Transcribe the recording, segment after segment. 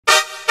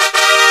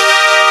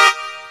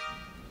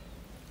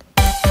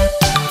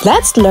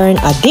Let's learn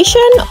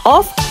addition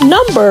of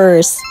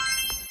numbers.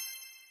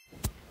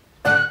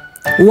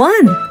 1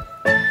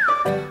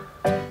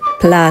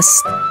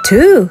 plus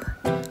 2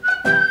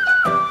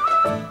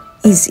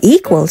 is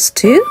equals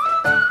to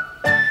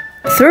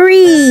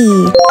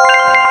 3.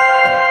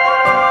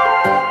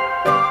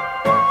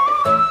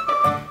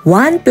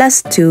 1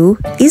 plus 2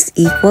 is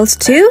equals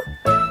to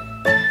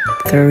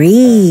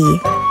 3.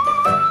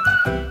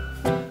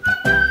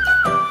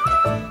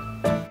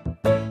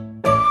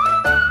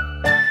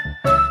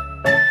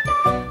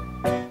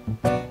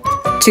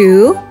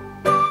 2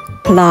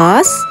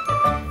 plus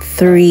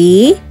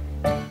 3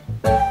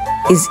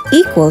 is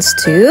equals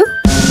to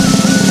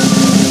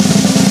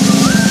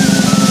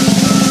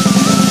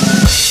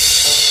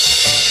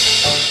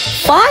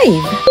 5.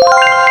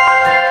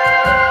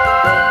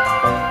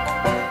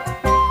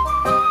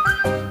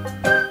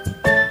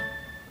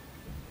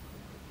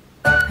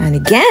 And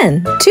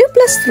again, 2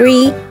 plus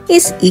 3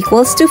 is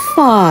equals to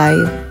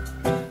 5.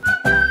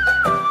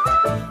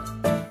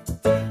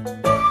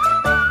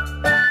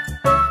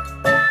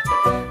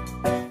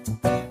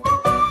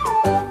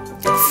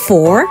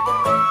 4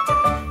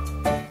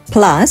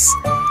 plus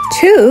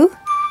 2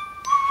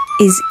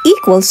 is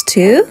equals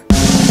to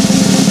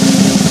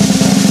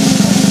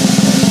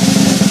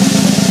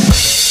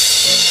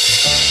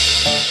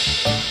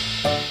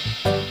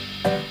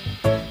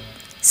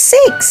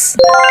 6.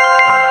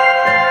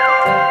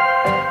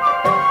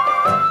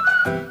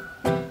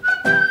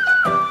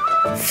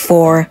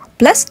 4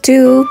 plus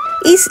 2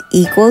 is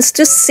equals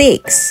to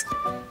 6.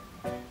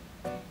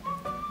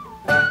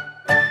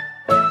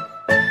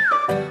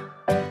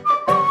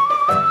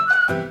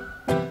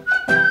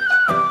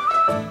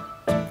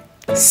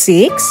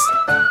 6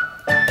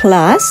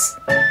 plus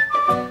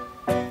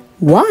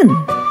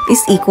 1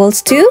 is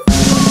equals to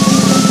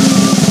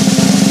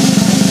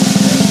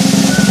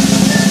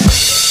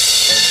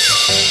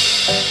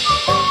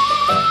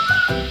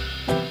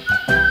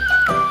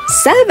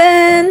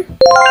 7.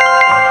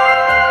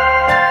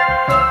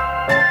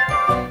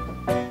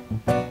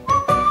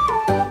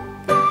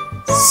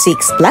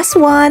 6 plus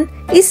 1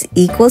 is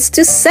equals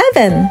to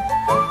 7.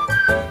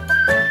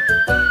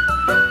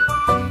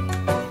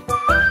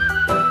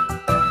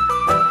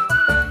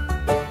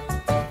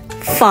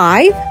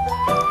 5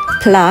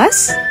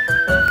 plus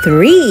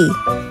 3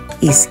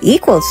 is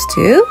equals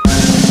to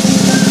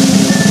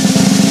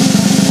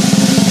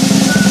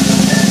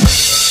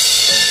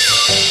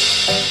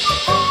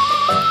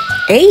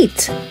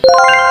 8.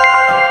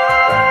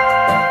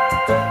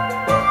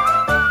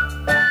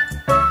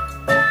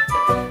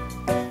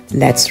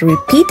 'Let's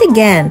repeat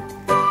again.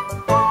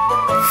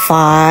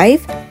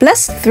 5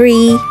 plus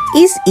 3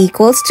 is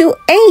equals to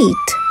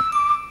 8.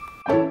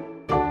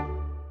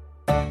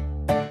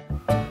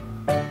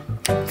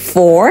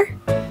 4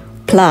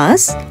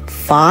 plus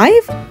 5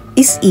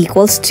 is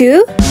equals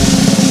to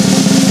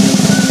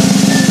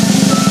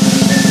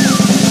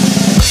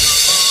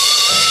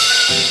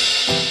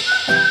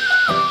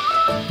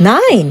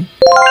 9.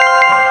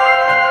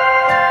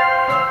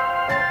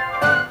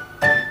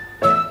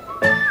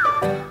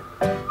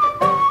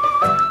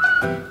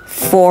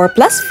 4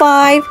 plus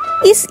 5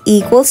 is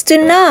equals to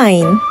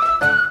 9.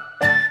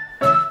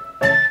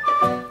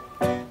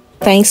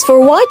 Thanks for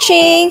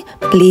watching.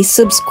 Please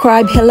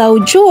subscribe Hello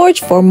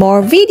George for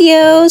more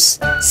videos.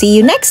 See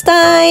you next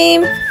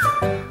time.